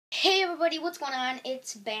everybody, what's going on?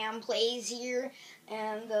 It's Bam Plays here,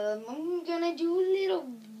 and I'm gonna do a little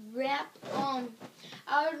rap on,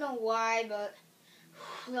 I don't know why, but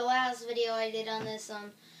the last video I did on this,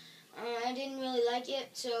 I didn't really like it,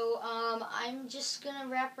 so, I'm just gonna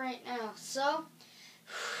rap right now. So,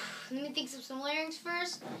 let me think of some lyrics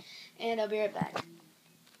first, and I'll be right back.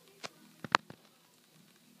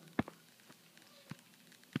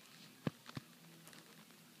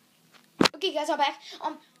 Okay guys, I'm back.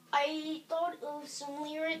 I thought of some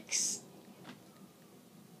lyrics. I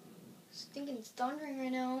was thinking it's thundering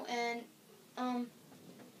right now, and,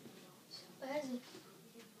 what is it?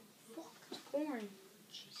 Fuck, it's porn.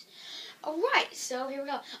 Jeez. Alright, so here we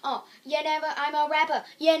go. I'm a rapper.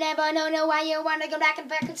 You never know why you wanna go back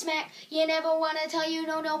and smack. You never wanna tell you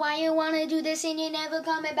no why you wanna do this, and you never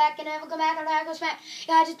coming back and never come back and smack.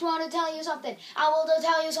 I just wanna tell you something. I will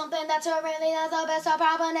tell you something that's really not the best of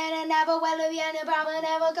problem, and I never will be any problem.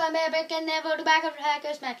 Never come back and never do back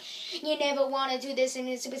and smack. You never wanna do this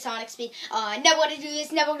in supersonic speed. Never wanna do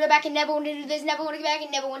this, never go back and never wanna do this, never wanna go back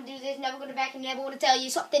and never wanna do this, never go back and never wanna tell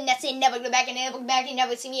you something that's in. Never go back and never go back and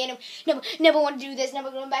never see me in. Never want to do this,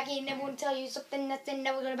 never going back in, never want to tell you something that's in,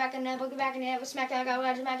 never go back and never go back and never smack it,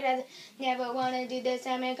 never want to do this,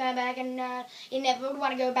 I'm going to come back and you never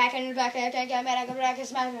want to go back and back and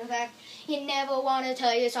smack it back. You never want to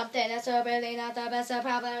tell you something that's really not the best of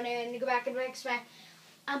problem, and go back and smack.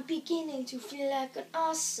 I'm beginning to feel like an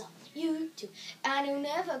awesome YouTube. I don't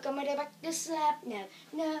never come back to slap, never.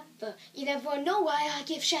 You never know why I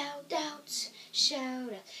give shout outs.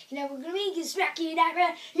 You never gonna make it smack you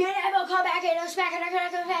that. You never come back and smack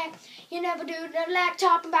it. You never do the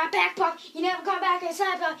laptop in my back pocket. You never come back and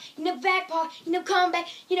slap it. You never back pocket. You never come back.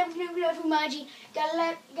 You never do Fumaji.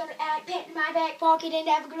 Gotta act pet in my back pocket and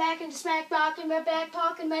never go back and smack pocket in my back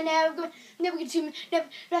pocket. Never get to me. Never.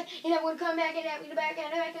 You never wanna come back and never go back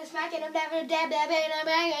and smack it. Never dab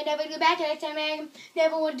and never go back and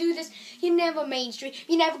never want to do this. You never mainstream.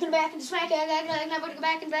 You never go back and smack it. Never go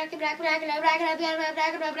back and back.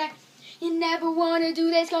 You never want to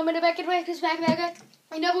do this. Come back and smack it.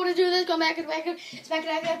 You never want to do this. Come back and smack it.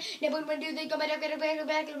 Never want to do this. Come back and smack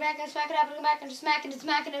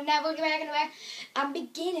it. Never go back and back. I'm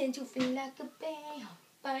beginning to feel like a bam.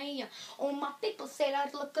 All my people say I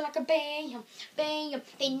look like a bam.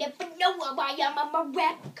 They never know why I'm a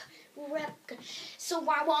rap. So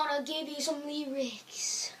I wanna give you some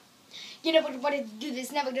lyrics. You never want to do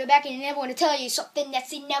this, never go back, and you never want to tell you something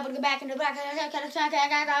that's in. Never go back and back.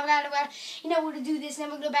 You never want to do this,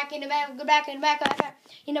 never go back and back.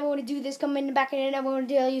 You never want to do this, come in the back, and you never want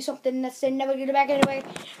to tell you something that's in. Never go back and back.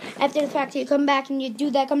 After the fact, you come back and you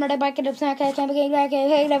do that, come right back and back.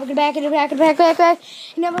 Never go back and back.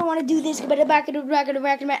 You never want to do this, come back and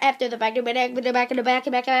back. After the fact,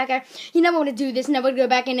 back. You never want to do this, never go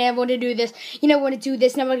back and never want to do this. You never want to do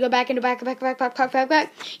this, never go back and back.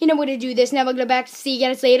 You never want to do this, never go back. See you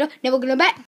guys later. Never go back.